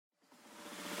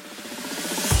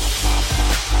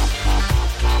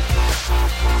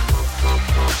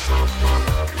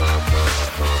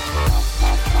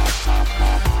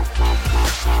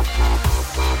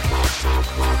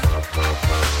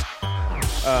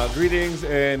Greetings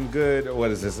and good,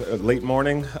 late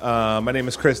morning. My name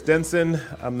is Chris Denson.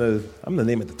 I'm the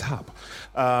name at the top.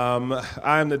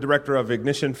 I'm the director of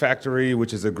Ignition Factory,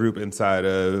 which is a group inside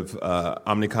of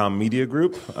Omnicom Media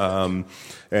Group.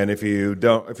 And if you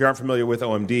aren't familiar with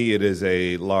OMD, it is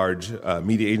a large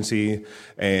media agency,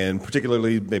 and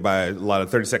particularly they buy a lot of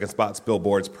 30-second spots,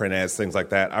 billboards, print ads, things like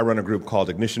that. I run a group called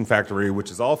Ignition Factory,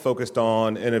 which is all focused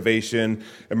on innovation,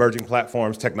 emerging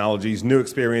platforms, technologies, new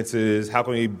experiences. How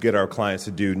can we get our clients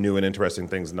to do new and interesting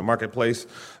things in the marketplace?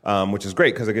 Which is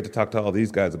great because I get to talk to all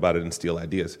these guys about it and steal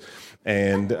ideas.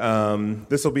 And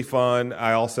this will be fun.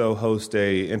 I also host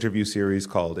a interview series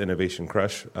called Innovation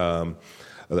Crush.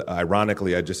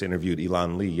 Ironically, I just interviewed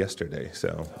Elon Lee yesterday,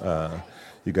 so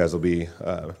you guys will be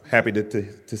happy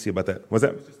to see about that. Was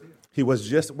that? He was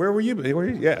just. Where were you?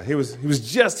 Yeah, he was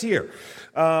just here.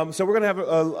 So we're going to have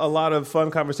a lot of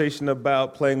fun conversation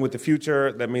about playing with the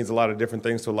future. That means a lot of different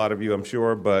things to a lot of you, I'm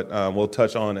sure, but we'll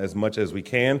touch on as much as we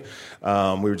can.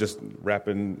 We were just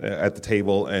wrapping at the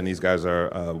table, and these guys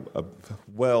are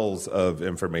wells of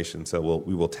information, so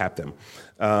we will tap them.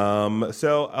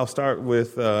 So I'll start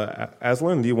with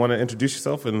Aslan. Do you want to introduce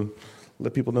yourself and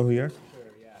let people know who you are? Sure,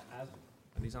 yeah. Are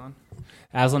these on?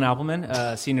 Aslan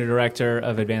Appelman, Senior Director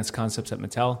of Advanced Concepts at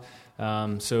Mattel.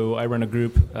 So I run a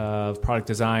group of product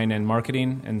design and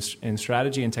marketing and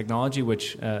strategy and technology,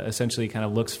 which essentially kind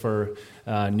of looks for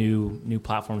new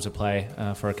platforms to play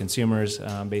for our consumers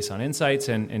based on insights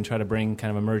and try to bring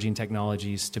kind of emerging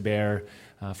technologies to bear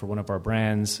for one of our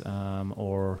brands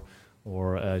or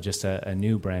just a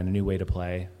new brand, a new way to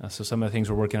play. So some of the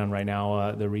things we're working on right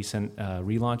now, the recent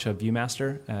relaunch of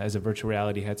ViewMaster as a virtual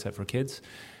reality headset for kids,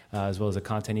 as well as a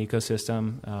content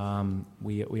ecosystem.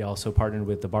 We also partnered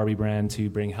with the Barbie brand to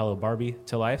bring Hello Barbie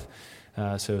to life.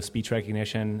 So speech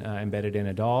recognition embedded in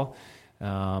a doll.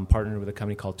 Partnered with a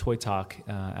company called Toy Talk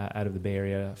out of the Bay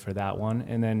Area for that one.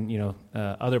 And then,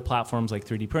 other platforms like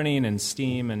 3D printing and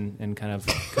Steam and kind of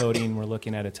coding. We're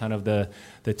looking at a ton of the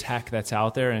tech that's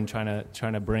out there and trying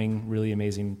to bring really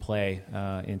amazing play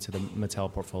into the Mattel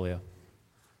portfolio.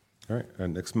 All right, our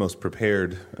next most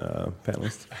prepared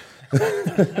panelist.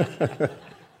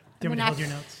 Do you want me to hold your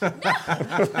notes?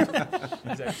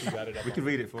 We can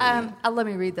read it for you. Let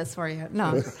me read this for you.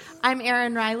 No. I'm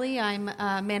Erin Riley. I'm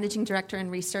Managing Director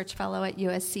and Research Fellow at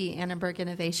USC Annenberg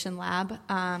Innovation Lab,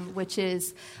 which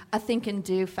is a think and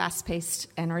do fast-paced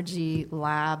energy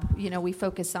lab. We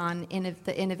focus on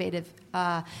the innovative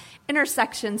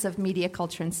intersections of media,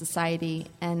 culture, and society.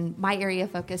 And my area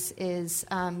of focus is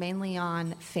mainly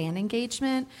on fan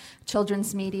engagement,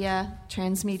 children's media,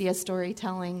 transmedia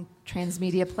storytelling,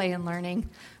 transmedia play and learning.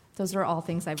 Those are all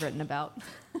things I've written about.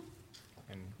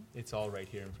 And it's all right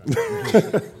here in front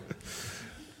of you.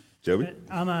 Joby?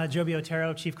 I'm Joby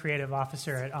Otero, Chief Creative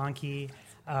Officer at Anki.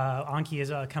 Anki is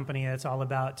a company that's all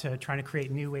about trying to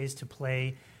create new ways to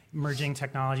play emerging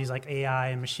technologies like AI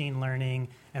and machine learning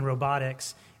and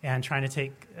robotics, and trying to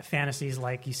take fantasies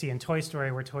like you see in Toy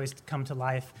Story, where toys come to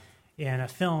life in a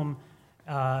film,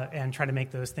 and try to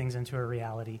make those things into a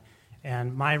reality.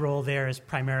 And my role there is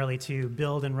primarily to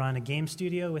build and run a game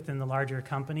studio within the larger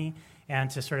company and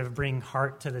to sort of bring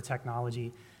heart to the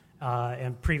technology.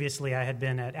 And previously I had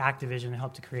been at Activision and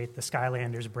helped to create the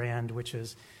Skylanders brand, which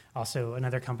is also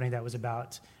another company that was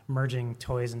about merging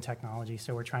toys and technology.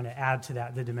 So we're trying to add to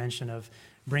that the dimension of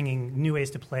bringing new ways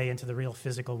to play into the real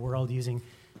physical world using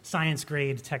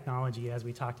science-grade technology, as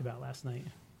we talked about last night.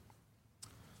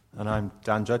 And I'm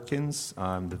Dan Judkins.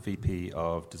 I'm the VP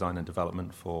of Design and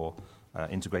Development for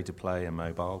Integrated Play and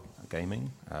Mobile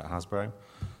Gaming at Hasbro.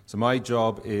 So my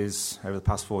job is, over the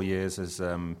past 4 years, has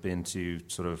been to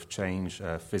sort of change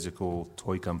a physical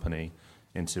toy company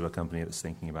into a company that's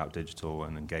thinking about digital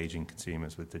and engaging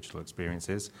consumers with digital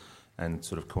experiences, and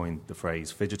sort of coined the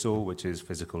phrase phygital, which is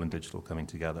physical and digital coming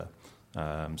together.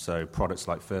 So products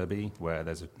like Furby, where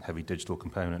there's a heavy digital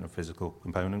component and physical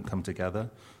component come together,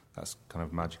 that's kind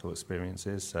of magical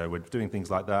experiences. So we're doing things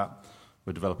like that.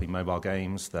 We're developing mobile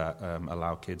games that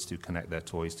allow kids to connect their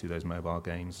toys to those mobile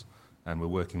games. And we're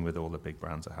working with all the big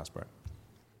brands at Hasbro.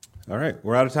 All right,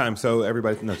 we're out of time, so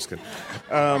everybody... No, just kidding.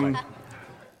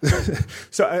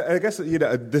 So I guess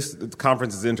this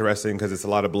conference is interesting because it's a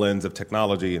lot of blends of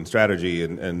technology and strategy,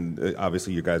 and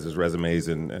obviously you guys' resumes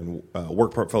and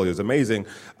work portfolio is amazing.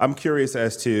 I'm curious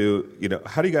as to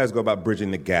how do you guys go about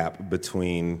bridging the gap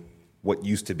between what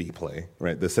used to be play,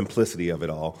 right? The simplicity of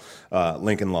it all,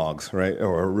 Lincoln Logs, right,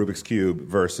 or Rubik's Cube,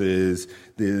 versus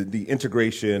the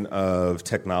integration of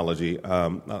technology.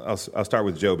 I'll start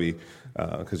with Joby,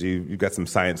 because you've got some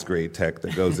science grade tech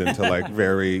that goes into like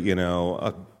very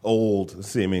old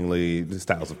seemingly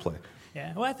styles of play.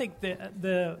 Yeah, well, I think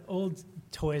the old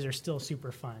toys are still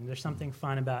super fun. There's something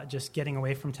fun about just getting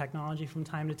away from technology from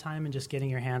time to time and just getting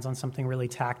your hands on something really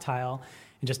tactile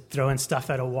and just throwing stuff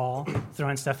at a wall,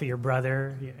 throwing stuff at your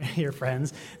brother, your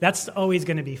friends. That's always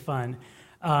going to be fun.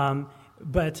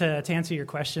 But to answer your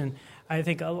question, I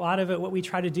think a lot of it, what we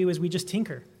try to do is we just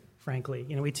tinker, frankly.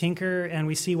 We tinker and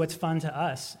we see what's fun to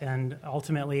us. And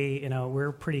ultimately,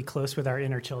 we're pretty close with our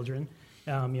inner children.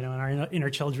 And our inner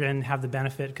children have the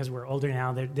benefit, because we're older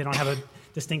now, they don't have a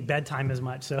distinct bedtime as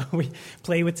much. So we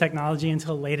play with technology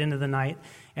until late into the night.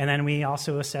 And then we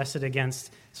also assess it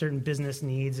against certain business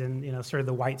needs and, sort of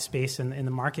the white space in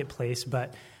the marketplace.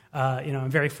 But, I'm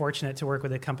very fortunate to work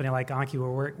with a company like Anki, where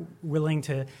we're willing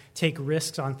to take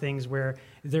risks on things where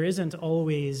there isn't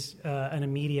always an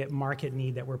immediate market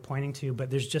need that we're pointing to, but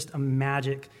there's just a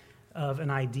magic of an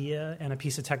idea and a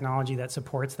piece of technology that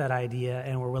supports that idea,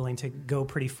 and we're willing to go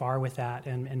pretty far with that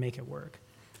and make it work.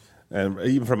 And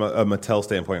even from a Mattel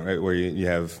standpoint, right, where you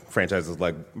have franchises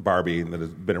like Barbie that has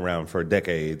been around for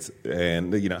decades,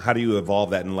 and how do you evolve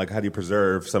that, and how do you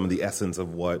preserve some of the essence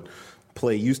of what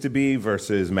play used to be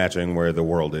versus matching where the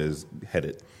world is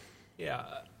headed? Yeah,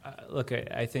 look,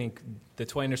 I think the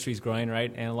toy industry is growing,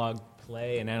 right? Analog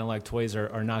play and analog toys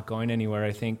are not going anywhere.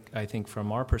 I think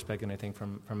from our perspective, and I think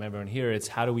from everyone here, it's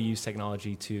how do we use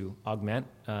technology to augment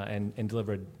and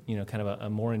deliver kind of a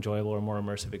more enjoyable or more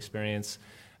immersive experience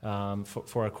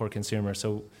for our core consumer.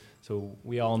 So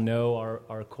we all know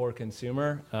our core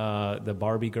consumer, the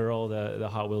Barbie girl, the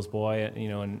Hot Wheels boy,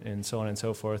 and so on and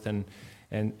so forth, and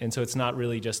so it's not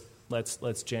really just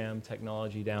let's jam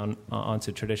technology down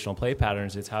onto traditional play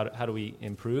patterns. It's how do we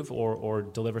improve or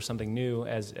deliver something new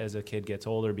as a kid gets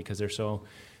older, because they're so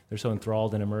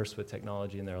enthralled and immersed with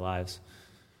technology in their lives.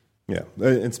 Yeah,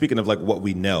 and speaking of what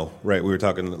we know, right? We were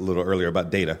talking a little earlier about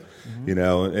data,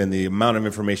 and the amount of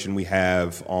information we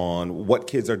have on what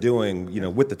kids are doing,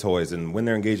 with the toys and when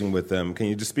they're engaging with them. Can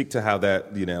you just speak to how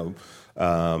that,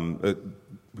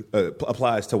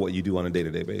 applies to what you do on a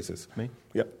day-to-day basis? Me?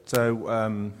 Yep.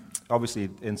 So obviously,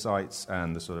 insights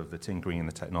and the sort of the tinkering and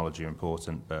the technology are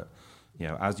important, but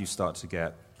as you start to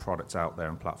get products out there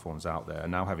and platforms out there,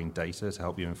 and now having data to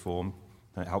help you inform,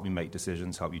 help you make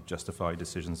decisions, help you justify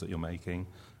decisions that you're making,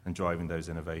 and driving those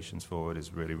innovations forward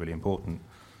is really, really important.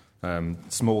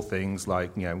 Small things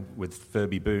like, with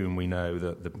Furby Boom, we know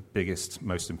that the biggest,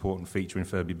 most important feature in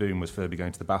Furby Boom was Furby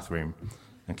going to the bathroom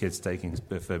and kids taking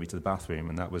Furby to the bathroom,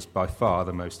 and that was by far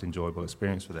the most enjoyable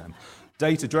experience for them.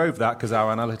 Data drove that because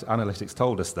our analytics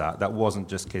told us that. That wasn't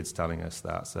just kids telling us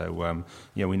that. So,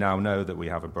 we now know that we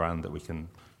have a brand that we can,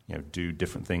 do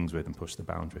different things with and push the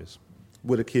boundaries.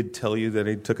 Would a kid tell you that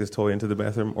he took his toy into the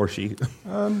bathroom, or she?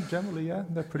 Generally, yeah,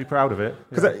 they're pretty proud of it.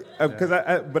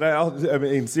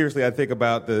 Seriously, I think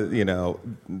about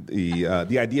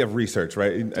the idea of research,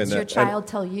 right? Does your child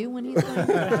tell you when he's going to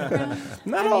the bathroom?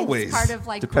 Not always. It's part of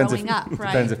growing up, right?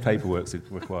 Depends if paperwork's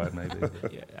required, maybe.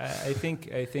 Yeah, I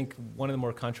think one of the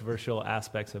more controversial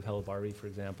aspects of Hello Barbie, for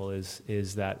example,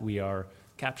 is that we are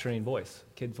capturing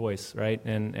kid voice, right?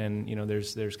 And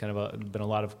there's kind of been a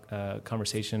lot of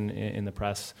conversation in the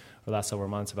press for the last several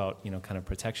months about kind of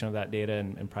protection of that data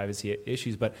and privacy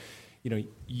issues. But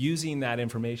using that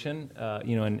information,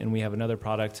 and we have another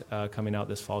product coming out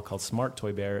this fall called Smart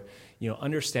Toy Bear.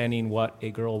 Understanding what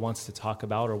a girl wants to talk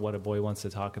about or what a boy wants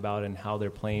to talk about and how they're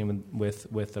playing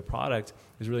with the product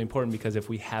is really important, because if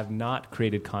we have not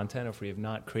created content, if we have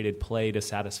not created play to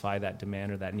satisfy that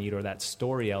demand or that need or that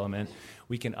story element,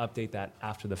 we can update that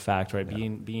after the fact, right? Yeah.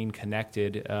 Being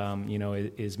connected,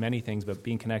 is many things, but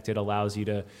being connected allows you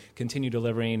to continue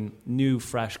delivering new,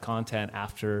 fresh content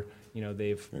after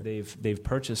they've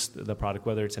purchased the product,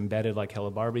 whether it's embedded like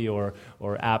Hello Barbie or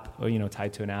app,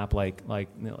 tied to an app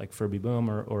like Furby Boom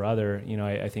or other.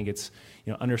 I think it's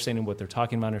understanding what they're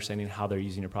talking about, understanding how they're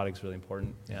using your product is really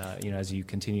important. As you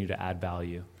continue to add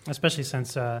value, especially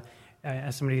since.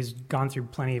 As somebody who's gone through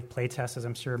plenty of play tests, as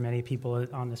I'm sure many people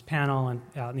on this panel and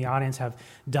out in the audience have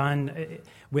done,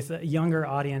 with a younger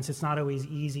audience, it's not always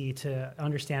easy to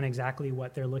understand exactly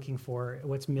what they're looking for,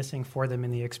 what's missing for them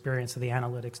in the experience. So the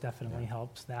analytics definitely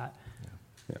helps that.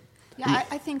 Yeah,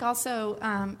 I think also,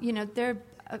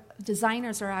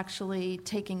 designers are actually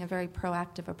taking a very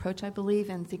proactive approach, I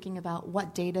believe, and thinking about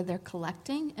what data they're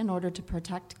collecting in order to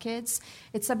protect kids.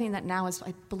 It's something that now is,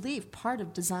 I believe, part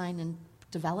of design and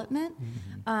development.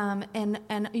 Mm-hmm.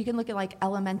 And you can look at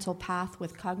Elemental Path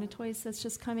with Cognitoys that's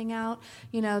just coming out.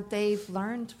 They've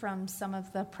learned from some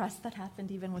of the press that happened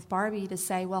even with Barbie to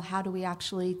say, well, how do we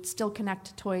actually still connect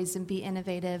to toys and be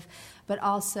innovative, but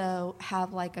also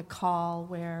have a call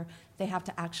where they have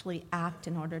to actually act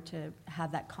in order to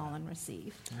have that call and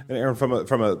receive. And Aaron,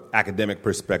 from an academic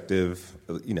perspective,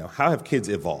 how have kids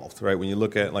evolved, right? When you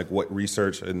look at like what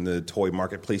research in the toy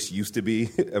marketplace used to be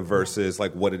versus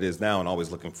like what it is now, and always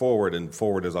looking forward, and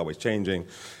forward is always changing.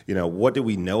 What do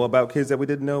we know about kids that we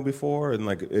didn't know before,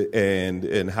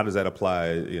 and how does that apply,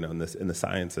 in the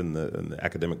science and the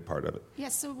academic part of it? Yeah.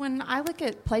 So when I look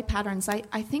at play patterns,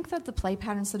 I think that the play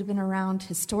patterns that have been around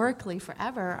historically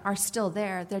forever are still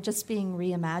there. They're just being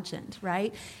reimagined,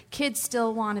 right? Kids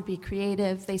still want to be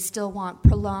creative. They still want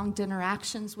prolonged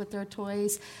interactions with their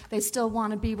toys. They still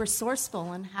want to be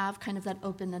resourceful and have kind of that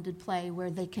open-ended play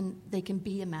where they can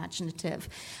be imaginative.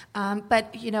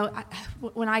 But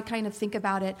when I kind of think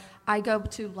about it, I go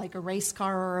to like a race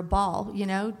car or a ball.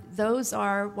 Those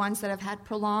are ones that have had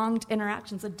prolonged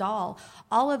interactions. A doll,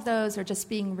 all of those are just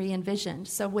being re-envisioned.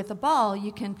 So with a ball,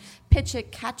 you can pitch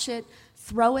it, catch it,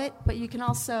 throw it, but you can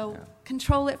also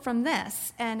control it from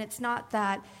this. And it's not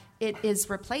that it is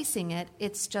replacing it;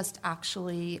 it's just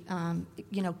actually,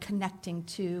 connecting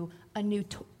to a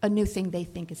new thing they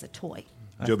think is a toy.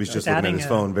 Joby's just looking at his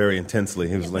phone very intensely.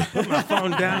 He was like, "Put my phone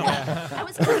down." I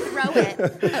was going to throw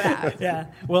it. Yeah.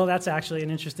 Well, that's actually an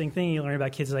interesting thing you learn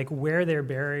about kids, like where their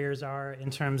barriers are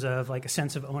in terms of like a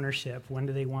sense of ownership. When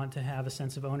do they want to have a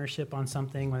sense of ownership on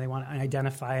something? When they want to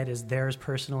identify it as theirs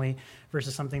personally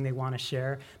versus something they want to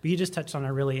share. But you just touched on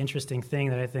a really interesting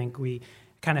thing that I think we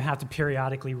kind of have to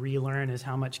periodically relearn, is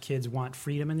how much kids want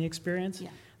freedom in the experience. Yeah.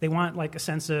 They want like a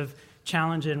sense of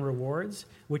challenge and rewards,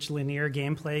 which linear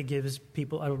gameplay gives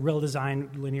people. A real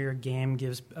design linear game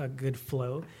gives a good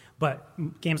flow. But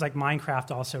games like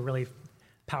Minecraft also really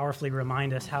powerfully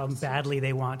remind us how badly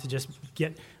they want to just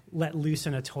let loose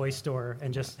in a toy store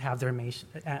and just have their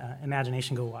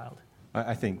imagination go wild.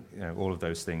 I think all of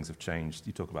those things have changed.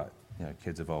 You talk about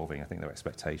kids evolving. I think their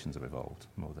expectations have evolved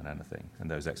more than anything. And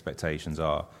those expectations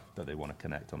are that they want to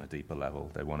connect on a deeper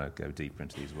level. They want to go deeper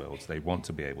into these worlds. They want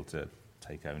to be able to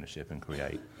take ownership and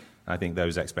create. And I think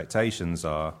those expectations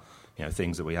are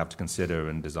things that we have to consider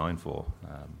and design for.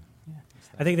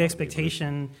 I think the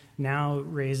expectation now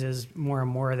raises more and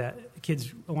more that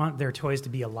kids want their toys to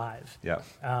be alive. Yeah.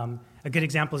 A good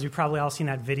example is you've probably all seen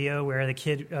that video where the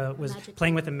kid was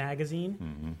playing with a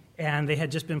magazine, and they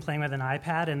had just been playing with an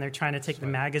iPad, and they're trying to take the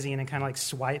magazine and kind of like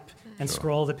swipe and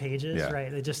scroll the pages,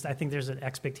 right? I think there's an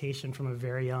expectation from a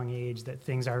very young age that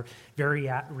things are very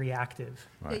reactive.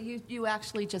 Right. You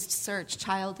actually just search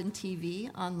child and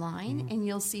TV online, and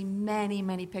you'll see many,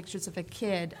 many pictures of a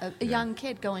young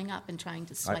kid going up and trying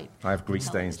to swipe. I have grease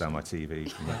stains down my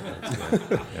TV.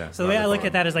 So the way I look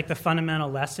at that is like the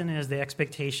fundamental lesson is the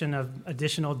expectation of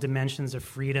additional dimensions of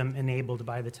freedom enabled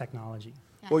by the technology.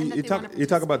 Well, you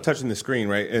talk about touching the screen,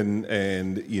 right?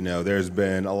 And there's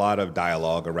been a lot of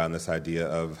dialogue around this idea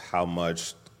of how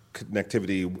much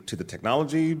connectivity to the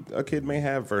technology a kid may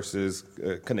have versus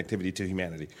connectivity to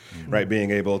humanity, right?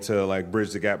 Being able to like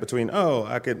bridge the gap between,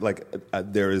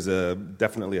 there is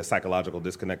definitely a psychological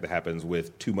disconnect that happens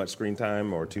with too much screen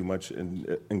time or too much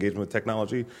engagement with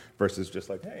technology versus just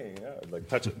like, hey,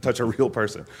 touch a real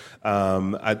person.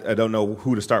 I don't know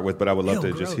who to start with, but I would love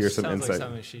to just hear some Sounds insight. Like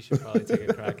something she should probably take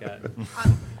a crack at.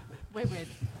 Wait.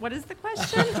 What is the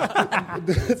question?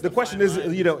 The question is,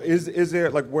 is there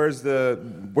like where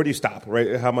do you stop,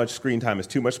 right? How much screen time is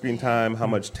too much screen time? How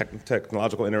much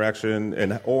technological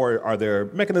interaction, or are there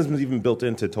mechanisms even built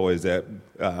into toys that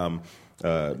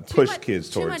push kids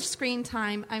towards too much screen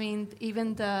time? I mean,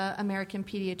 even the American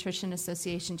Pediatrician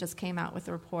Association just came out with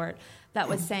a report that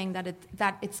was saying that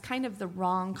it's kind of the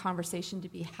wrong conversation to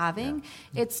be having.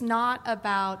 Yeah. It's not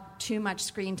about too much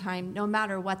screen time, no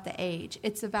matter what the age.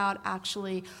 It's about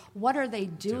actually what are they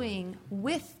doing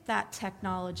with that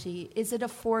technology? Is it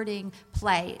affording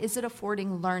play? Is it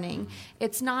affording learning?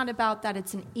 It's not about that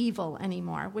it's an evil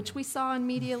anymore, which we saw in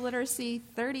media literacy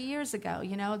 30 years ago.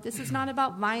 This is not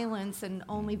about violence and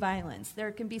only violence.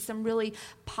 There can be some really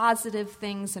positive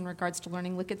things in regards to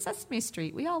learning. Look at Sesame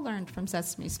Street. We all learned from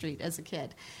Sesame Street as a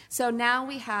kid. So now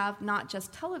we have not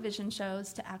just television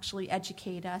shows to actually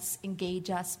educate us, engage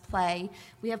us, play.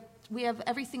 We have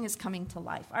everything is coming to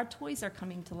life. Our toys are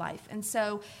coming to life. And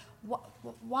so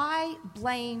why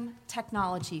blame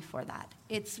technology for that?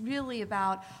 It's really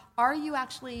about, are you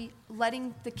actually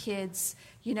letting the kids,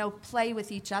 play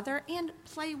with each other and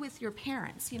play with your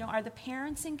parents? Are the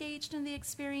parents engaged in the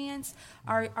experience?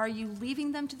 Are you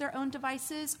leaving them to their own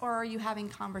devices, or are you having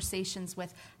conversations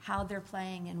with how they're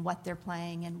playing and what they're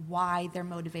playing and why they're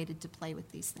motivated to play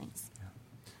with these things?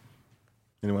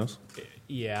 Anyone else?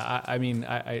 Yeah, I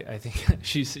think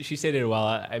she stated it well.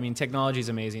 I mean, technology is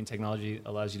amazing. Technology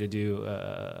allows you to do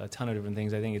a ton of different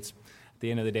things. I think it's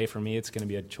the end of the day, for me, it's going to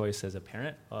be a choice as a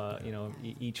parent.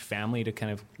 Each family to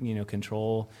kind of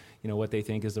control what they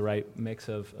think is the right mix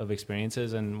of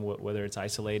experiences, and whether it's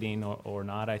isolating or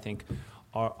not. I think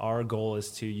our goal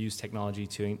is to use technology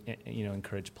to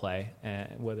encourage play,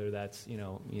 whether that's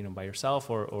by yourself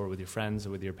or with your friends or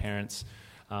with your parents.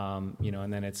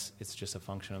 And then it's just a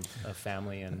function of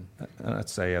family. And I'd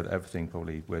say everything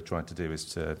probably we're trying to do is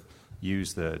to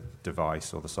use the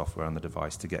device or the software on the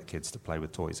device to get kids to play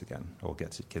with toys again, or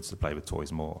get kids to play with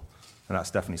toys more. And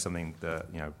that's definitely something that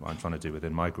I'm trying to do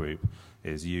within my group,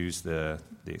 is use the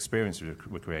experience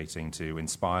we're creating to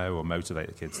inspire or motivate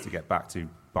the kids to get back to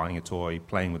buying a toy,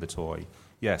 playing with a toy.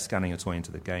 Yeah, scanning a toy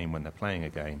into the game when they're playing a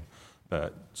game,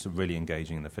 but really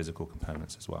engaging in the physical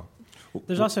components as well.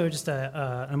 There's also just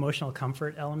an emotional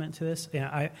comfort element to this.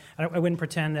 I wouldn't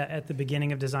pretend that at the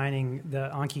beginning of designing the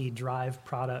Anki Drive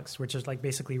products, which is like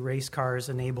basically race cars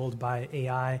enabled by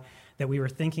AI, that we were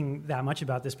thinking that much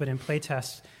about this. But in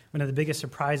playtests, one of the biggest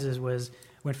surprises was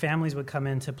when families would come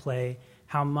in to play,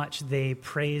 how much they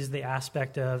praised the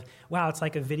aspect of, wow, it's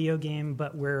like a video game,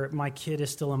 but where my kid is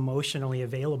still emotionally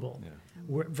available. Yeah.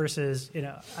 Versus,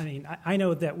 I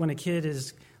know that when a kid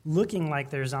is looking like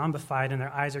they're zombified and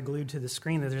their eyes are glued to the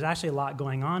screen, that there's actually a lot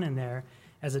going on in there.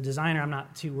 As a designer, I'm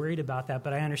not too worried about that,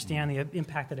 but I understand the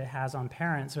impact that it has on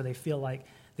parents, or they feel like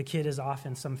the kid is off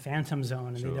in some phantom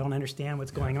zone and they don't understand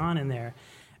what's going on in there.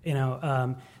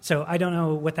 So I don't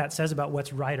know what that says about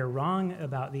what's right or wrong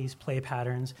about these play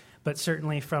patterns, but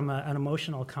certainly from an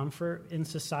emotional comfort in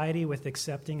society with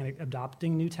accepting and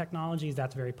adopting new technologies,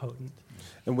 that's very potent.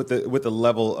 And with the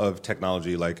level of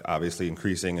technology, like obviously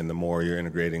increasing, and the more you're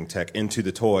integrating tech into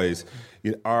the toys,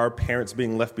 are parents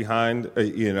being left behind?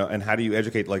 And how do you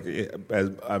educate? Like, as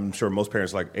I'm sure most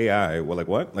parents like AI. Well, like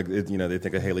what? Like they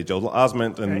think of Haley Joel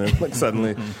Osment, and then like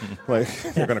suddenly, like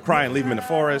they're going to cry and leave them in the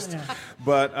forest. Yeah.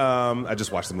 But I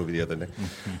just watched the movie the other day.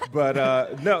 But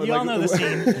no, you all know the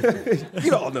scene.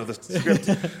 You all know the script.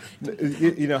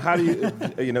 How do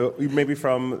you? Maybe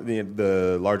from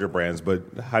the larger brands, but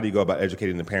how do you go about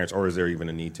educating the parents, or is there even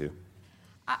a need to?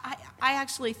 I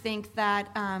actually think that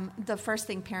the first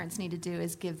thing parents need to do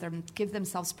is give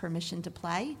themselves permission to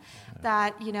play.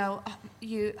 That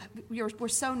we're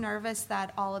so nervous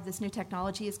that all of this new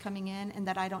technology is coming in and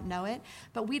that I don't know it,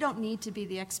 but we don't need to be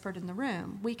the expert in the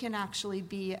room. We can actually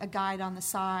be a guide on the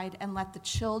side and let the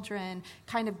children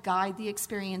kind of guide the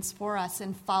experience for us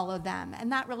and follow them,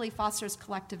 and that really fosters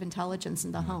collective intelligence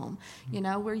in the home.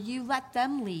 Where you let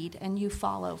them lead and you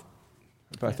follow.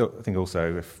 But I think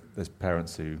also if there's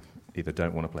parents who either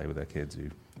don't want to play with their kids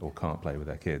or can't play with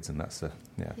their kids, and that's a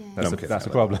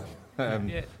problem.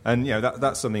 And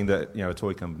that's something that a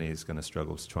toy company is going to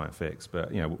struggle to try and fix.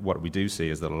 But what we do see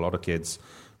is that a lot of kids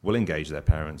will engage their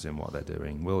parents in what they're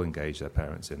doing, will engage their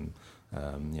parents in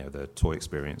the toy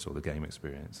experience or the game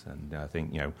experience. And I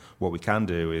think what we can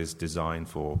do is design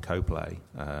for co-play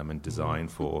and design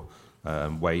for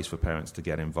ways for parents to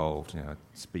get involved.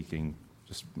 Speaking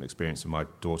just experience of my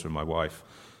daughter and my wife.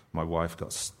 My wife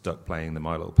got stuck playing the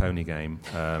My Little Pony game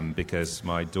because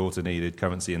my daughter needed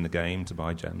currency in the game to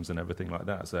buy gems and everything like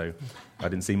that. So I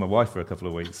didn't see my wife for a couple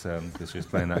of weeks because she was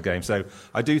playing that game. So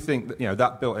I do think that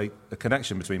that built a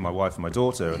connection between my wife and my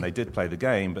daughter, and they did play the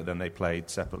game, but then they played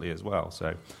separately as well.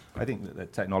 So I think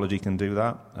that technology can do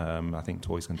that. I think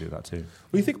toys can do that too.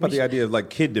 Well, you think about the idea of like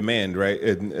kid demand, right?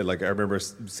 And like I remember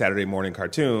Saturday morning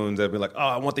cartoons. I'd be like, "Oh,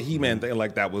 I want the He-Man thing."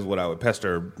 Like that was what I would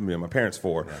pester my parents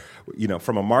for. Yeah.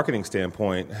 From a marketing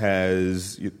standpoint,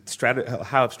 how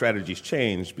have strategies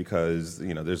changed because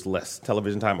there's less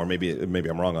television time, or maybe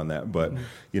I'm wrong on that, but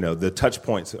the touch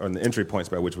points or the entry points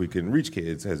by which we can reach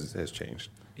kids has changed.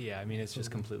 Yeah, I mean it's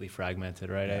just completely fragmented,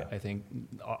 right? Yeah. I think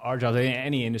our job,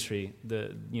 any industry,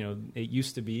 it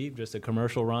used to be just a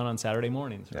commercial run on Saturday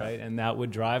mornings, right? And that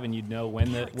would drive, and you'd know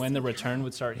when the return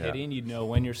would start hitting. You'd know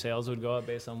when your sales would go up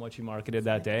based on what you marketed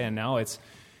that day. And now it's,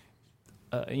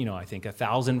 I think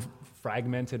 1,000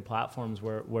 fragmented platforms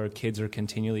where kids are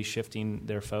continually shifting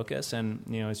their focus, and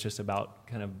it's just about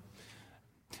kind of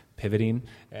pivoting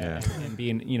and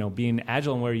being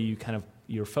agile, and where you kind of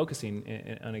you're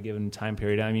focusing on a given time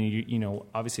period. I mean,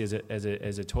 obviously as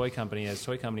a toy company, as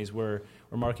toy companies, we're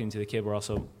marketing to the kid. We're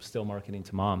also still marketing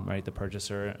to mom, right, the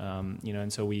purchaser.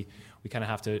 And so we kind of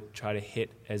have to try to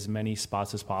hit as many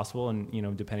spots as possible.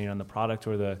 And depending on the product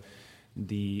or the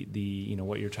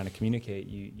what you're trying to communicate,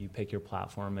 you pick your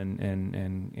platform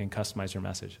and customize your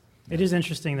message. It is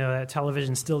interesting, though, that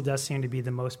television still does seem to be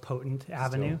the most potent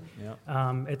avenue.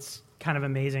 It's kind of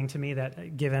amazing to me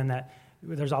that given that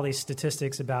there's all these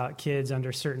statistics about kids under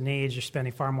a certain age are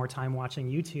spending far more time watching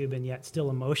YouTube, and yet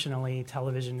still emotionally,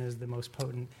 television is the most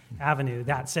potent avenue.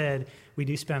 That said, we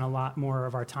do spend a lot more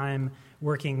of our time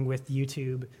working with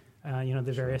YouTube,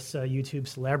 the various YouTube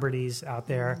celebrities out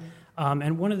there.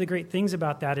 And one of the great things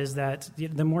about that is that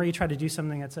the more you try to do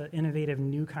something that's an innovative,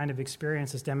 new kind of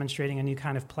experience, that's demonstrating a new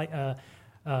kind of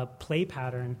play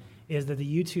pattern, is that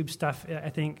the YouTube stuff, I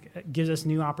think, gives us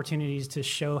new opportunities to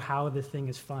show how the thing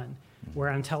is fun. Where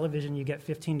on television you get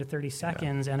 15 to 30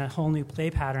 seconds and a whole new play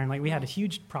pattern. Like, we had a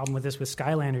huge problem with this with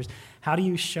Skylanders. How do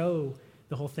you show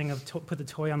the whole thing of put the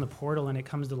toy on the portal and it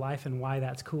comes to life, and why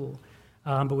that's cool?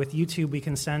 But with YouTube, we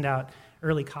can send out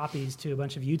early copies to a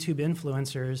bunch of YouTube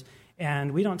influencers,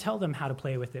 and we don't tell them how to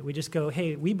play with it. We just go,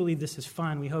 hey, we believe this is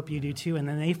fun. We hope you do too. And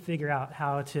then they figure out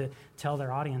how to tell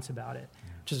their audience about it.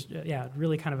 Which is,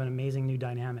 really kind of an amazing new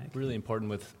dynamic. Really important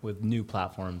with new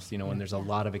platforms. When there's a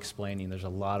lot of explaining, there's a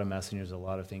lot of messaging, there's a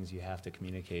lot of things you have to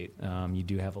communicate. You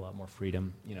do have a lot more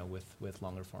freedom, with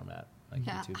longer format like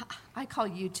YouTube. I call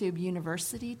YouTube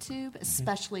University Tube,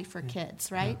 especially for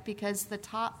kids, right? Yeah. Because the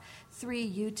top 3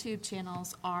 YouTube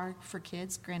channels are for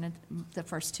kids. Granted, the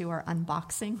first 2 are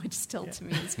unboxing, which still to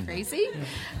me is crazy.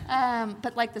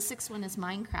 But like the 6th one is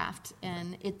Minecraft,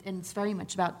 and it's very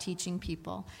much about teaching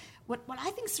people. What I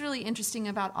think is really interesting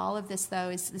about all of this, though,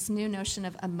 is this new notion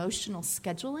of emotional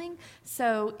scheduling.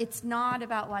 So it's not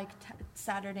about like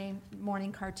Saturday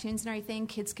morning cartoons and everything.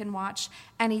 Kids can watch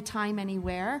anytime,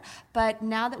 anywhere. But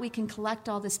now that we can collect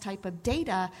all this type of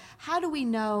data, how do we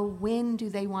know when do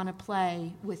they want to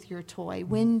play with your toy?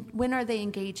 When are they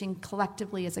engaging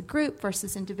collectively as a group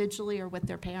versus individually or with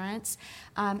their parents?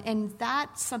 And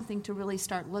that's something to really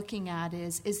start looking at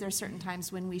is there certain times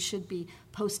when we should be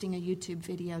posting a YouTube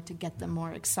video to get them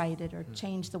more excited or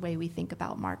change the way we think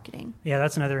about marketing? Yeah,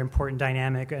 that's another important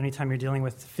dynamic anytime you're dealing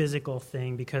with physical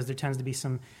thing, because there tends to be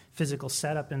some physical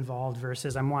setup involved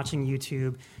versus I'm watching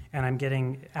YouTube and I'm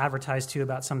getting advertised to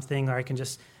about something, or I can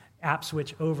just app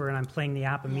switch over and I'm playing the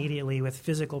app immediately. With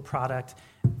physical product,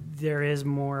 there is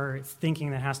more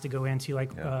thinking that has to go into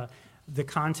the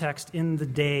context in the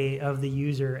day of the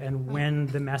user and when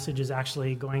the message is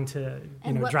actually going to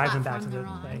drive them back to the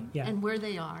play. Yeah. And where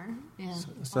they are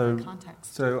in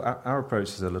context. So our approach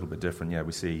is a little bit different. Yeah,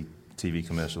 we see TV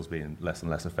commercials being less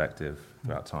and less effective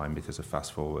throughout time because of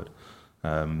fast forward.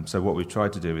 So what we've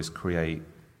tried to do is create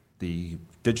the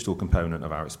digital component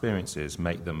of our experiences,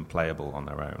 make them playable on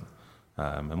their own.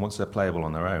 And once they're playable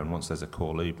on their own, once there's a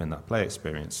core loop in that play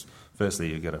experience,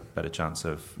 firstly, you get a better chance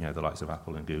of the likes of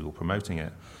Apple and Google promoting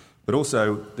it. But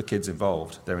also, the kids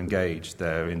involved. They're engaged.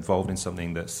 They're involved in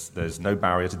something there's no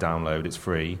barrier to download. It's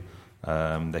free.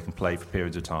 They can play for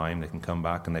periods of time. They can come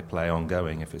back and they play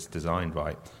ongoing if it's designed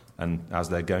right. And as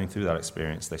they're going through that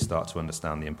experience, they start to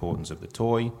understand the importance of the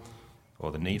toy,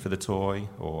 or the need for the toy,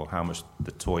 or how much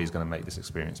the toy is going to make this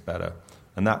experience better.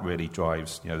 And that really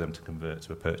drives them to convert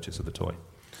to a purchase of the toy.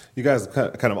 You guys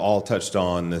kind of all touched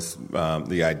on this,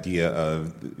 the idea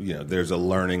of, there's a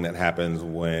learning that happens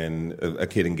when a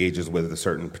kid engages with a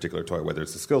certain particular toy, whether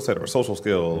it's a skill set or a social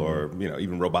skill or,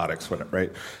 even robotics, whatever,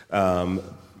 right?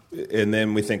 And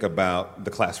then we think about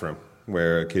the classroom,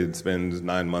 where a kid spends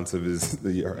 9 months of his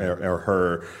or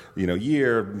her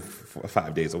year,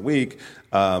 5 days a week.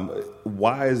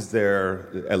 Why is there,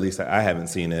 at least I haven't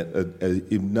seen it,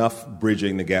 enough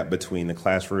bridging the gap between the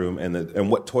classroom and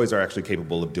what toys are actually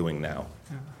capable of doing now?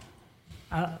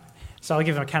 So I'll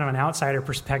give kind of an outsider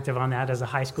perspective on that as a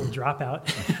high school dropout.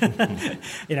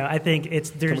 I think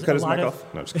there's a lot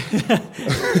of no, just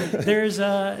kidding. there's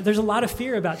a lot of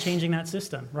fear about changing that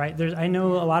system, right? I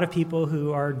know a lot of people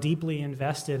who are deeply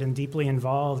invested and deeply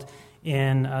involved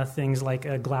in things like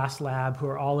a Glass Lab, who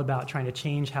are all about trying to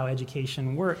change how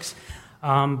education works.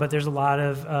 But there's a lot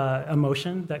of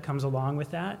emotion that comes along with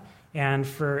that. And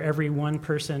for every one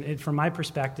person, from my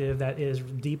perspective, that is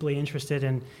deeply interested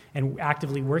in and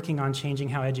actively working on changing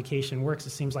how education works,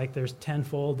 it seems like there's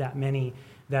tenfold that many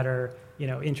that are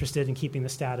interested in keeping the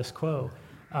status quo.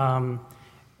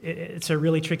 It's a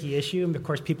really tricky issue. And of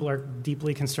course, people are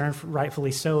deeply concerned,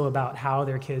 rightfully so, about how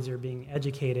their kids are being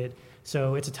educated.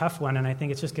 So it's a tough one, and I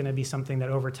think it's just going to be something that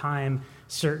over time,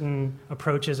 certain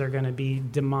approaches are going to be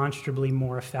demonstrably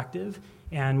more effective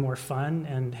and more fun,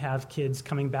 and have kids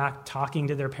coming back talking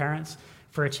to their parents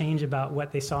for a change about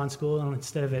what they saw in school, and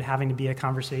instead of it having to be a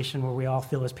conversation where we all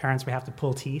feel as parents we have to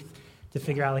pull teeth to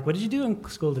figure out, like, what did you do in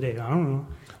school today? I don't know.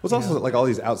 Well, it's also like all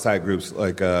these outside groups,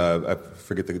 like I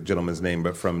forget the gentleman's name,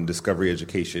 but from Discovery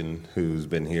Education, who's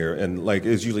been here, and like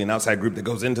it's usually an outside group that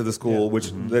goes into the school,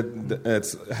 which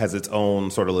has its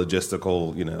own sort of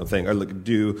logistical, thing. Or like,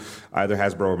 do either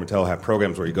Hasbro or Mattel have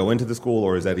programs where you go into the school,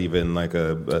 or is that even like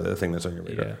a thing that's on your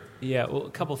radar? Yeah. Well,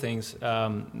 a couple things.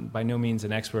 By no means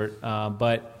an expert,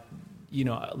 but.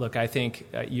 Look, I think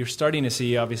you're starting to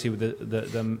see, obviously, with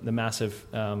the massive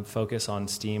focus on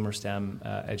STEAM or STEM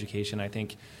education. I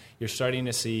think you're starting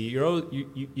to see.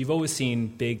 You've always seen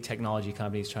big technology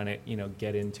companies trying to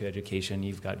get into education.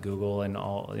 You've got Google and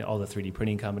all the 3D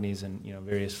printing companies and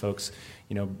various folks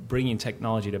bringing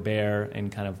technology to bear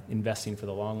and kind of investing for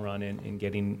the long run in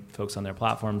getting folks on their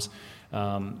platforms.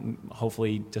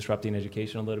 Hopefully, disrupting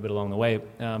education a little bit along the way.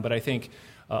 But I think.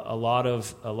 A lot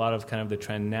of kind of the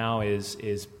trend now is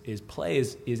play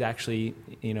is actually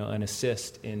an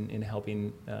assist in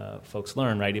helping folks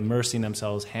learn, right? Immersing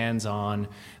themselves hands-on.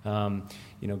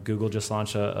 Google just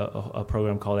launched a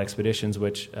program called Expeditions,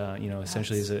 which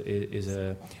essentially is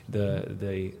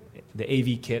the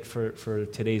AV kit for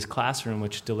today's classroom,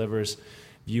 which delivers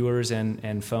viewers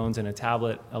and phones and a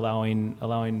tablet,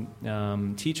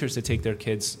 allowing teachers to take their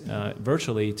kids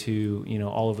virtually to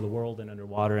all over the world and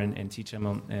underwater and teach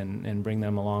them and bring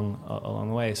them along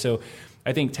the way. So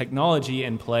I think technology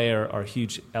and play are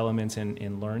huge elements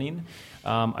in learning.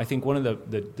 I think one of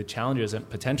the challenges, and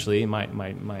potentially my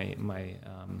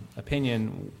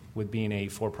opinion with being a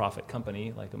for-profit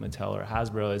company like a Mattel or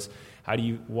Hasbro, is how do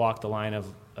you walk the line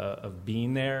of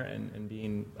being there and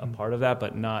being a part of that,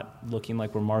 but not looking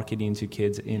like we're marketing to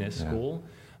kids in a school.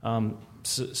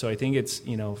 So I think it's,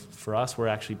 for us, we're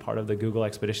actually part of the Google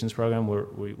Expeditions program where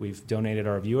we've donated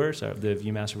our viewers, the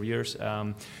ViewMaster viewers.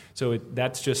 So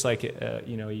that's just like,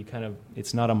 you kind of,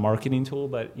 it's not a marketing tool,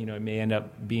 but, it may end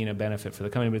up being a benefit for the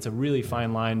company. But it's a really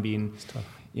fine line being,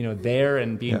 there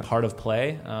and being part of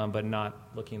play, but not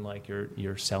looking like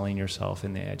you're selling yourself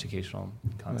in the educational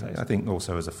context. I think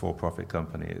also as a for-profit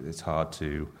company, it's hard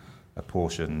to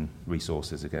apportion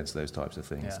resources against those types of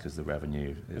things because the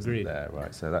revenue isn't there,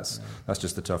 right? So that's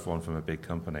just a tough one from a big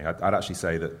company. I'd actually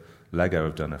say that Lego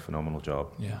have done a phenomenal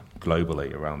job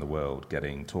globally around the world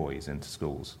getting toys into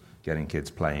schools, getting kids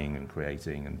playing and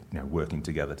creating and working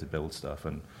together to build stuff.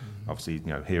 And obviously,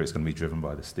 here it's going to be driven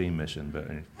by the STEAM mission, but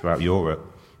throughout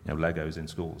Europe, Lego's in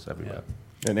schools everywhere.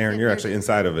 And Erin, you're actually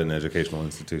inside of an educational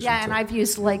institution. Yeah, and I've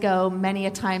used Lego many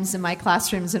a times in my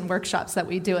classrooms and workshops that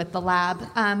we do at the lab.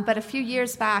 But a few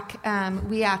years back,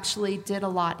 we actually did a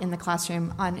lot in the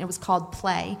classroom it was called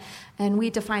Play. And we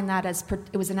defined that as,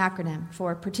 it was an acronym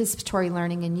for Participatory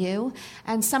Learning in You.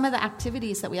 And some of the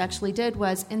activities that we actually did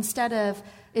was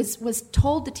was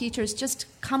told the teachers, just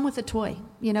come with a toy,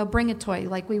 bring a toy.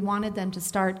 Like, we wanted them to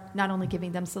start not only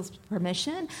giving themselves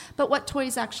permission, but what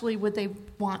toys actually would they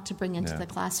want to bring into the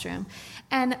classroom.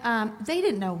 And they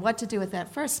didn't know what to do with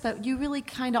that first, but you really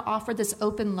kind of offered this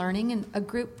open learning, and a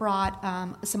group brought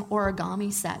some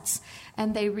origami sets.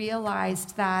 And they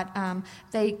realized that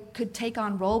they could take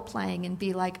on role-playing and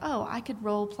be like, oh, I could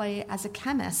role-play as a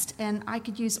chemist, and I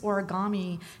could use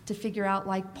origami to figure out,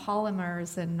 like,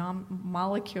 polymers and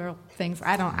molecular things.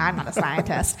 I'm not a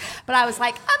scientist. But I was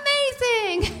like,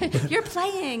 amazing! You're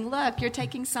playing. Look, you're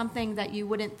taking something that you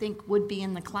wouldn't think would be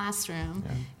in the classroom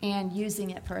and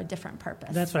using it for a different purpose.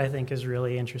 That's what I think is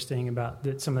really interesting about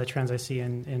some of the trends I see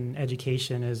in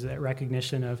education, is that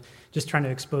recognition of just trying to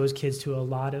expose kids to a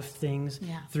lot of things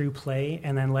through play,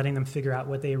 and then letting them figure out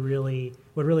what really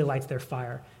lights their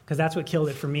fire. Because that's what killed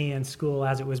it for me in school,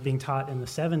 as it was being taught in the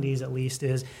 70s at least,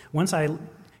 is once I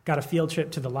got a field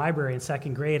trip to the library in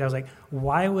second grade, I was like,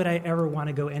 why would I ever want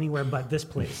to go anywhere but this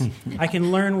place? I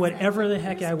can learn whatever the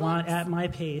heck I want at my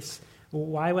pace.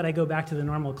 Why would I go back to the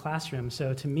normal classroom?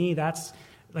 So to me, that's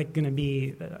like going to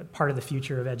be part of the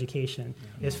future of education,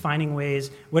 is finding ways,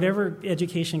 whatever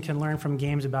education can learn from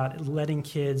games, about letting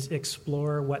kids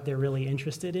explore what they're really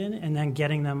interested in, and then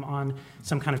getting them on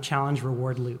some kind of challenge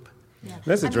reward loop. Yeah.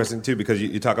 That's interesting too, because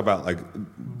you talk about like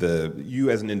you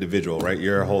as an individual, right?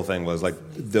 Your whole thing was like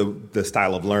the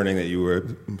style of learning that you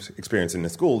were experiencing in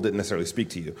school didn't necessarily speak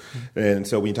to you. And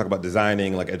so when you talk about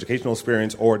designing like educational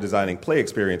experience or designing play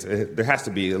experience, there has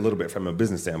to be a little bit from a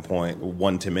business standpoint,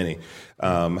 one to many.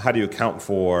 How do you account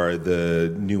for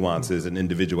the nuances and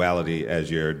individuality as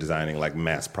you're designing like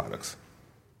mass products?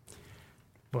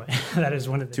 Boy, that is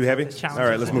one of the Too heavy? challenges. All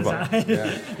right, let's move on.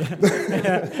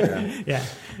 Yeah.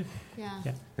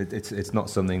 It's not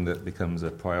something that becomes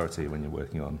a priority when you're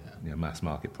working on mass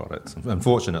market products.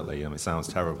 Unfortunately, it sounds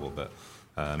terrible, but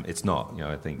it's not.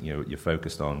 I think you're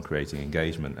focused on creating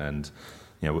engagement, and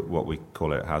what we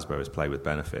call it at Hasbro is play with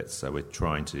benefits. So we're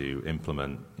trying to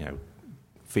implement,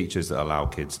 features that allow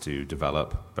kids to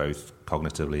develop both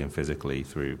cognitively and physically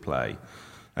through play,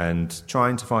 and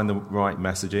trying to find the right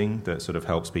messaging that sort of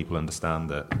helps people understand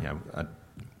that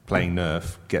playing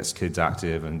Nerf gets kids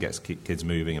active and gets kids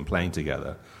moving and playing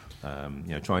together.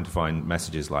 Trying to find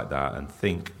messages like that and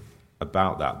think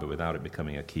about that, but without it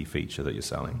becoming a key feature that you're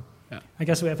selling. Yeah. I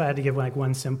guess if I had to give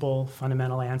one simple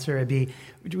fundamental answer, it'd be,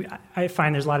 I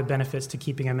find there's a lot of benefits to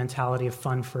keeping a mentality of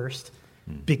fun first,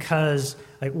 because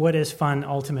what is fun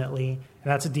ultimately?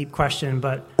 That's a deep question,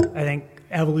 but I think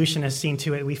evolution has seen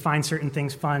to it. We find certain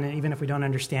things fun, even if we don't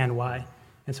understand why.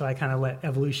 And so I kind of let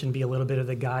evolution be a little bit of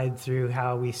the guide through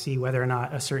how we see whether or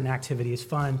not a certain activity is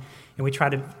fun. And we try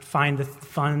to find the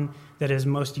fun that is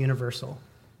most universal.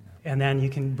 And then you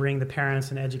can bring the parents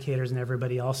and educators and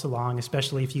everybody else along,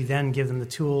 especially if you then give them the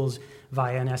tools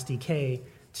via an SDK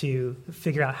to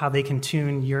figure out how they can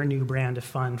tune your new brand of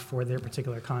fun for their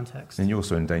particular context. And you're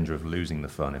also in danger of losing the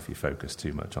fun if you focus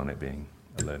too much on it being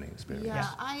a learning experience. Yeah,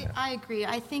 I agree.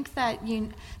 I think that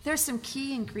there's some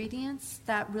key ingredients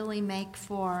that really make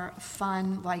for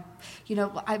fun.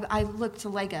 I look to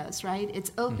Legos, right?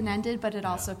 It's open-ended, but it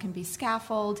also can be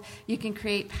scaffold. You can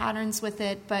create patterns with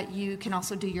it, but you can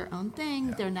also do your own thing.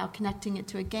 Yeah. They're now connecting it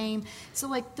to a game. So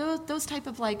those type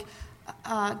of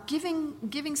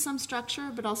giving some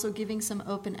structure, but also giving some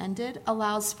open-ended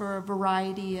allows for a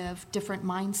variety of different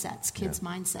mindsets, kids'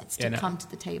 mindsets to come to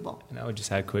the table. And I would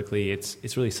just add quickly,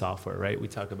 it's really software, right? We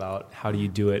talk about how do you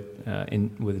do it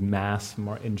with mass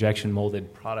injection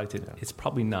molded product. It's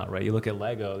probably not, right? You look at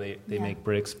Lego, they make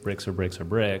bricks are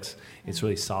bricks. It's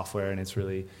really software, and it's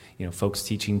really folks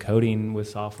teaching coding with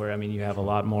software. I mean, you have a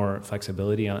lot more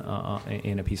flexibility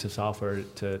in a piece of software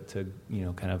to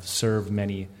kind of serve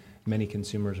many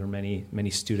consumers or many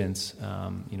students,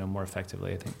 more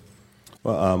effectively, I think.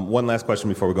 Well, one last question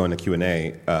before we go into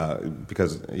Q&A,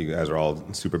 because you guys are all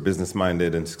super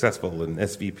business-minded and successful and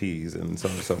SVPs and so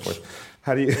on and so forth.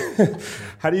 How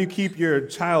do you keep your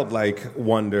childlike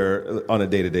wonder on a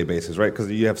day-to-day basis, right?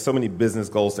 Because you have so many business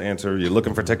goals to answer. You're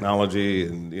looking for technology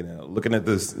and looking at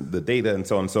the data and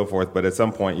so on and so forth. But at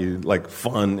some point,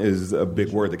 fun is a big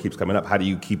word that keeps coming up. How do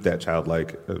you keep that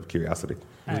childlike curiosity?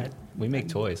 We make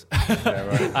toys.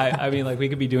 I mean, we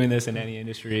could be doing this in any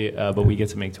industry, but we get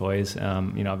to make toys.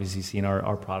 Obviously, seeing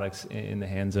our products in the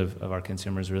hands of our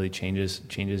consumers really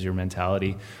changes your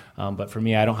mentality. But for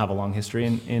me, I don't have a long history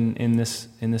in this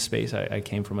space. I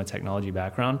came from a technology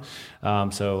background,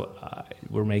 so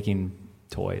we're making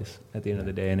toys at the end of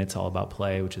the day, and it's all about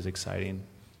play, which is exciting.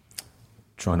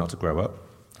 Try not to grow up.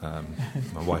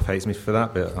 My wife hates me for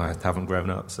that, but I haven't grown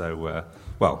up, so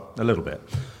a little bit.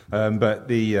 But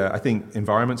I think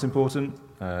environment's important.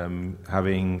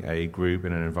 Having a group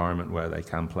in an environment where they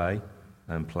can play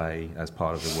and play as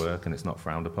part of the work and it's not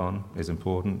frowned upon is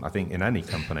important. I think in any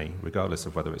company, regardless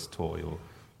of whether it's toy or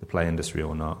the play industry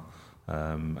or not.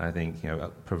 I think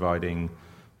providing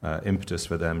impetus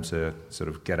for them to sort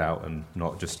of get out and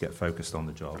not just get focused on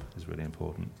the job is really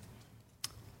important.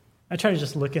 I try to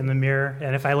just look in the mirror,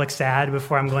 and if I look sad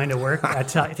before I'm going to work, I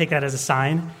take that as a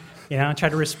sign. Try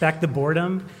to respect the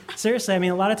boredom. Seriously, I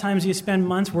mean, a lot of times you spend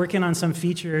months working on some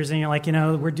features, and you're like,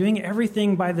 we're doing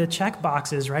everything by the check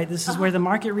boxes, right? This is where the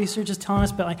market research is telling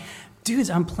us, but dudes,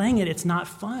 I'm playing it. It's not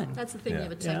fun. That's the thing. You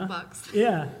have a check box.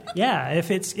 Yeah. If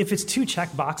it's too check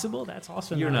boxable, that's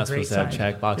also you're not a great sign. You're not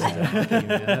supposed to have check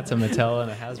boxes. That's a Mattel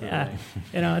and a Hasbro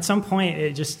thing. At some point,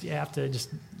 you have to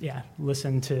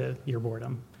listen to your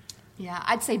boredom. Yeah,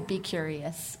 I'd say be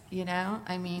curious,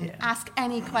 ask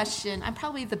any question. I'm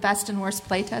probably the best and worst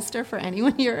playtester for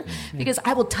anyone here because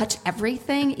I will touch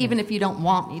everything, even if you don't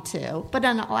want me to. But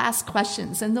then I'll ask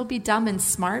questions, and they'll be dumb and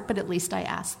smart, but at least I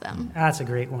ask them. That's a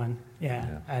great one.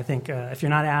 Yeah. I think if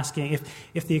you're not asking,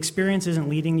 if the experience isn't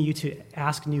leading you to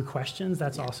ask new questions,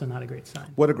 that's also not a great sign.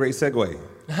 What a great segue.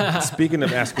 Speaking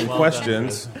of asking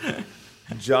questions,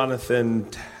 Jonathan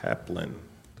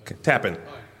Tappin.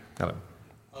 Hello.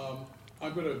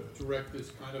 I'm going to direct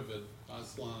this kind of at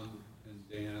Aslan and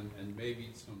Dan, and maybe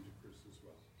some to Chris as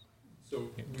well. So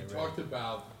we talked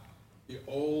about the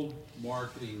old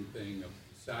marketing thing of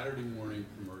Saturday morning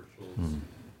commercials,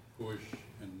 push,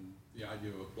 and the idea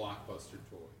of a blockbuster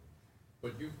toy.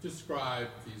 But you've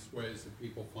described these ways that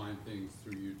people find things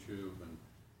through YouTube and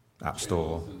App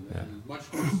Store, and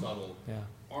much more subtle. Yeah.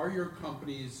 Are your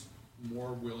companies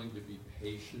more willing to be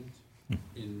patient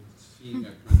in seeing a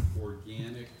kind of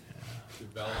organic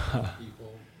development of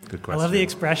people? Good question. I love the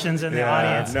expressions in the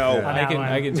audience. No, I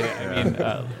can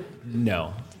say.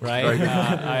 No. Right.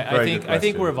 I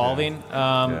think we're evolving.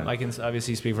 I can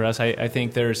obviously speak for us. I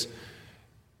think there's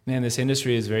Man, this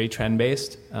industry is very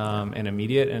trend-based and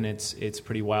immediate, and it's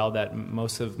pretty wild that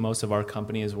most of our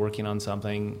company is working on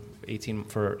something 18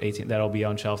 that'll be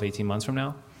on shelf 18 months from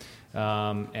now.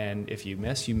 And if you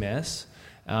miss, you miss.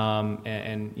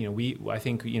 And you know, I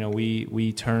think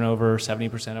we turn over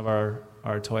 70% of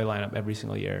our toy lineup every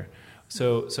single year.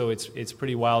 So it's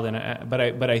pretty wild. And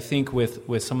but I think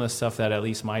with some of the stuff that at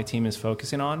least my team is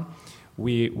focusing on,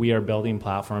 we are building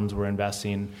platforms. We're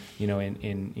investing,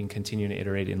 in continuing to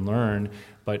iterate and learn,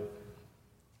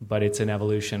 but it's an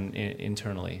evolution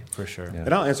internally for sure. Yeah.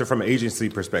 And I'll answer from an agency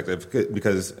perspective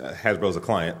because Hasbro's a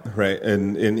client, right?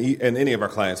 And in any of our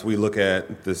clients, we look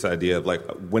at this idea of like,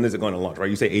 when is it going to launch, right?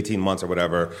 You say 18 months or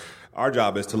whatever. Our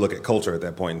job is to look at culture at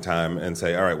that point in time and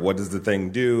say, all right, what does the thing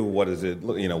do? What does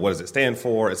it stand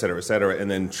for, et cetera,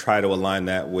 and then try to align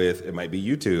that with, it might be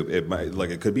YouTube, it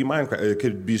could be Minecraft, it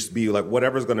could just be like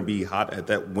whatever's going to be hot at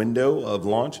that window of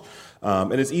launch.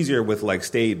 And it's easier with like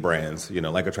staid brands,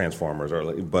 like a Transformers,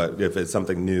 but if it's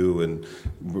something new, and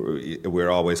we're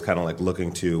always kind of like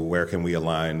looking to where can we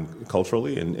align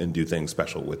culturally and do things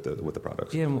special with the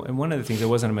products. Yeah, and one of the things, it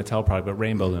wasn't a Mattel product, but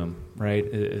Rainbow Loom, right,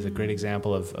 is a great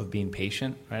example of being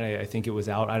patient, right? I think it was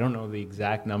out, I don't know the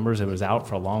exact numbers, it was out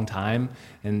for a long time,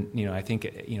 and I think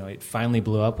it finally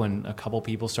blew up when a couple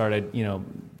people started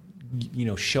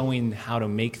showing how to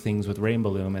make things with Rainbow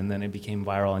Loom, and then it became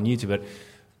viral on YouTube. But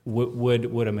would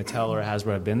a Mattel or a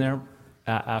Hasbro have been there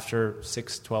after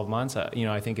 6-12 months?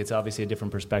 I think it's obviously a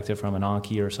different perspective from an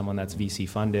Anki or someone that's VC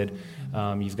funded.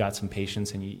 You've got some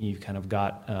patience, and you've kind of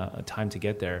got time to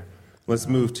get there. Let's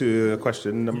move to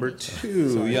question number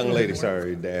 2. Sorry. Young lady,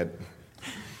 sorry, Dad.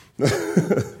 What is the longest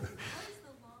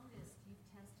you've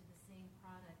tested the same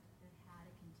product that had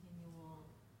a continual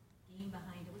game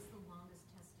behind it? What's the longest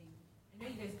testing? I know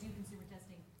you guys do consumer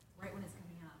testing right when it's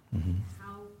coming out. Mm-hmm.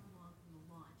 How long from the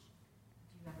launch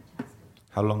do you ever test it?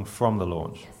 How long from the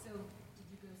launch? Yeah, so did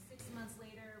you go 6 months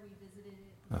later, revisited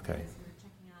it? Okay. Because you were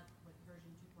checking out what version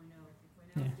 2.0 or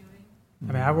 3.0 is doing?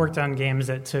 I mean, I worked on games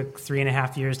that took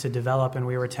 3.5 years to develop, and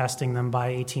we were testing them by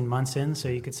 18 months in. So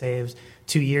you could say it was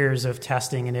 2 years of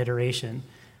testing and iteration.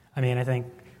 I mean, I think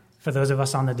for those of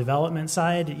us on the development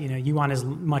side, you want as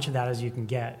much of that as you can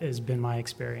get, has been my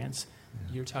experience.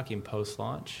 You're talking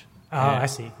post-launch? Oh, I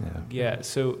see. Yeah.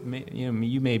 So you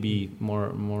may be more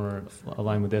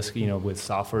aligned with this, with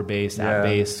software-based,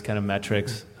 app-based kind of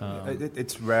metrics.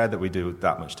 It's rare that we do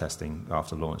that much testing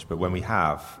after launch, but when we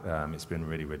have, it's been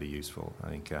really, really useful.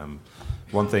 I think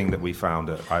one thing that we found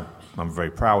that I'm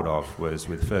very proud of was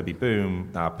with Furby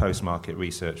Boom, our post-market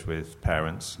research with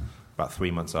parents about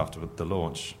 3 months after the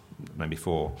launch, maybe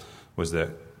 4, was that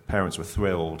parents were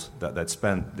thrilled that they'd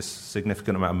spent this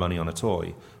significant amount of money on a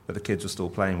toy, but the kids were still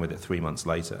playing with it 3 months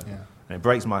later. Yeah. And it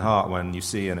breaks my heart when you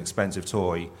see an expensive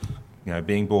toy,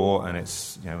 being bought, and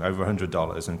it's over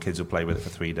 $100, and kids will play with it for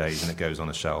 3 days, and it goes on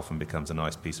a shelf and becomes a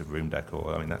nice piece of room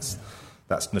decor. I mean, that's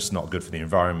just not good for the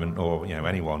environment or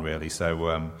anyone really.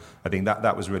 So I think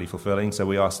that was really fulfilling. So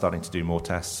we are starting to do more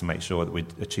tests to make sure that we're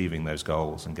achieving those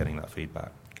goals and getting that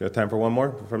feedback. Got time for one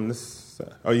more from this?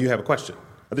 Oh, you have a question?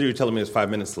 I thought you were telling me there's 5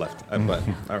 minutes left, but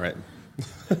all right.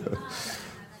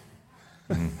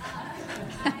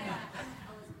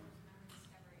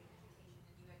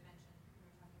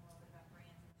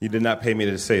 You did not pay me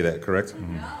to say that, correct?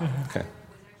 Mm-hmm. Okay.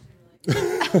 But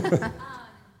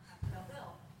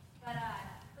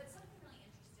something really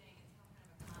interesting, and kind of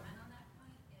a comment on that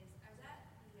point, is I was at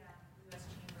the U.S.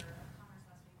 Chamber of Commerce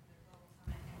last week for the Global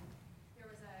Summit, and there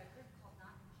was a group called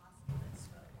Not Impossible that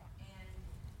spoke, and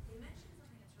they mentioned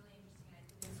something that's really interesting, and I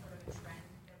think it's sort of a trend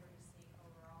that we're just seeing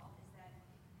overall, is that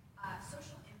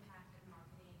social impact of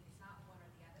marketing is not one or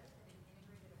the other, that an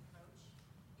integrated approach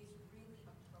is really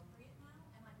appropriate now.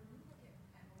 And like when we look at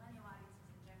millennial audiences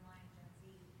and Gen Y and Gen Z,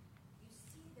 you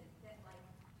see that like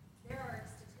there are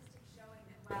statistics showing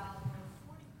that while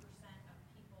 40% of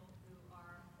people who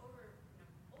are older than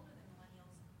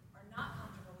millennials are not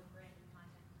comfortable with branded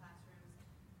content in classrooms,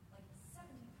 like 70%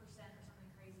 or something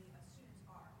crazy of students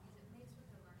are, because it makes what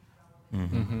they're learning relevant.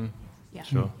 Mm-hmm. Yeah.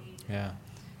 Sure. Yeah.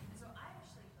 And so I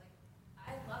actually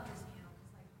I love this panel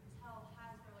because Mattel,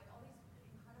 Hasbro, all these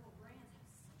incredible brands have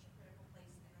such a critical place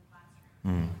in the classroom.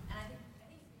 And I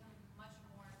think it's become much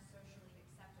more socially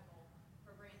acceptable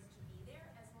for brands to be there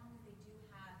as long as they do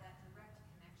have that direct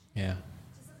connection to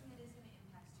something that is going to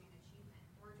impact student achievement.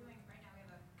 We're doing right now. We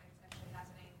have it's actually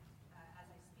happening as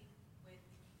I speak with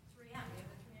 3M. We have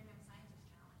the 3M Scientist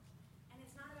Challenge, and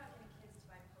it's not about getting kids to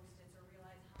buy Post-its or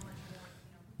realize how much more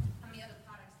how many other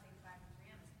products they buy from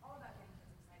 3M. It's all about getting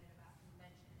kids excited about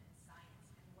invention and science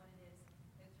and what it is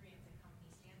that 3M as a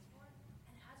company stands for.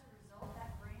 And as a result,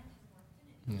 that brand has more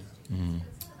affinity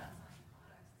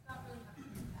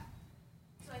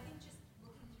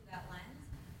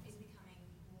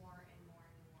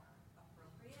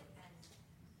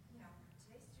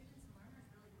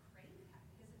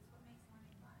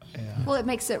Well, it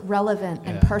makes it relevant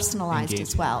and personalized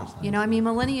as well. You know, I mean,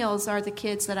 millennials are the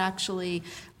kids that actually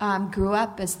grew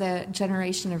up as the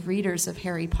generation of readers of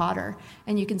Harry Potter.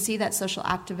 And you can see that social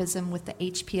activism with the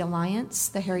HP Alliance,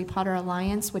 the Harry Potter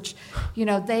Alliance, which, you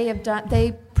know,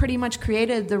 they pretty much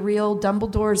created the real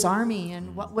Dumbledore's army.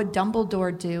 And what would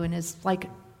Dumbledore do? And is like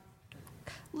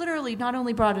literally not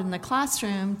only brought it in the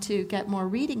classroom to get more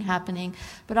reading happening,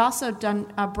 but also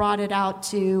brought it out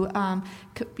to,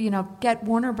 get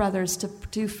Warner Brothers to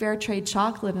do fair trade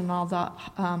chocolate in all the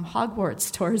Hogwarts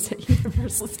stores at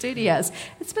Universal Studios.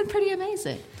 It's been pretty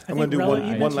amazing. I'm going to do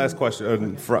one last question,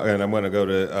 and I'm going to go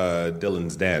to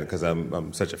Dylan's dad because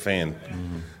I'm such a fan.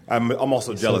 Mm-hmm. I'm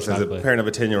also jealous as a parent of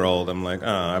a 10-year-old. I'm like,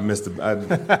 I missed it. I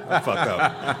fucked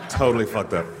up. Totally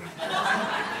fucked up.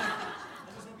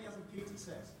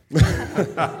 So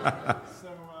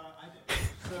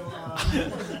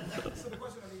the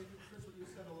question, I mean, Chris, what you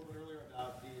said a little bit earlier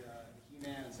about the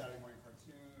He-Man and Saturday morning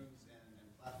cartoons and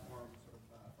platform sort of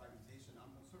fragmentation,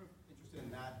 I'm sort of interested in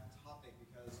that topic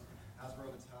because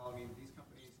Hasbro, Mattel, I mean, these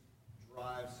companies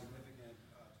drive significant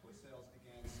toy sales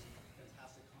against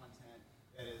fantastic content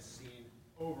that is seen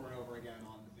over and over again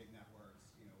on the big networks,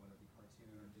 you know, whether it be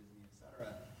Cartoon or Disney, et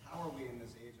cetera. How are we in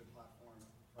this age of platform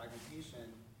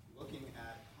fragmentation looking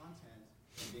at content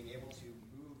and being able to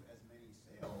move as many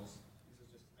sales? This is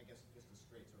just, I guess, just a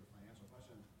straight sort of financial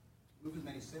question. Move as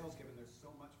many sales given there's so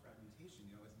much fragmentation.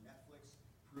 You know, is Netflix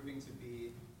proving to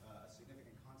be a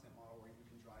significant content model where you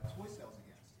can drive toy sales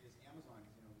against? Is Amazon,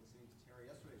 you know, listening to Terry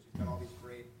yesterday, she's got all these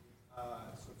great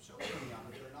sort of shows coming out,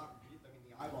 but they're not, I mean,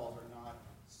 the eyeballs are not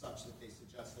such that they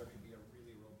suggest there could be a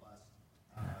really robust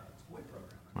toy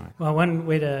program. Well, one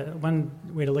way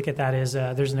to look at that is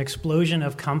there's an explosion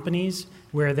of companies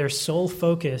where their sole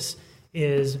focus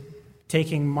is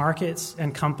taking markets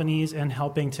and companies and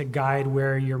helping to guide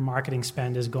where your marketing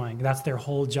spend is going. That's their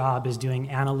whole job, is doing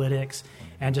analytics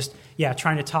and just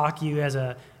trying to talk you as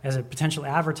a potential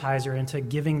advertiser into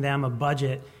giving them a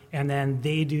budget, and then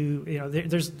they do, you know,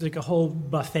 there's like a whole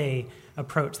buffet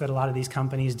approach that a lot of these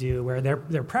companies do, where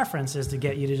their preference is to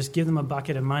get you to just give them a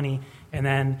bucket of money, and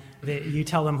then you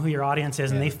tell them who your audience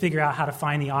is, and they figure out how to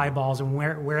find the eyeballs and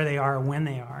where they are and when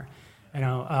they are. You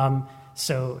know,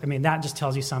 so I mean, that just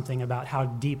tells you something about how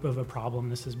deep of a problem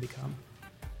this has become.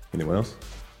 Anyone else?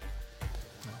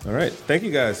 All right, thank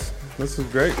you guys. This was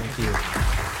great. Thank you.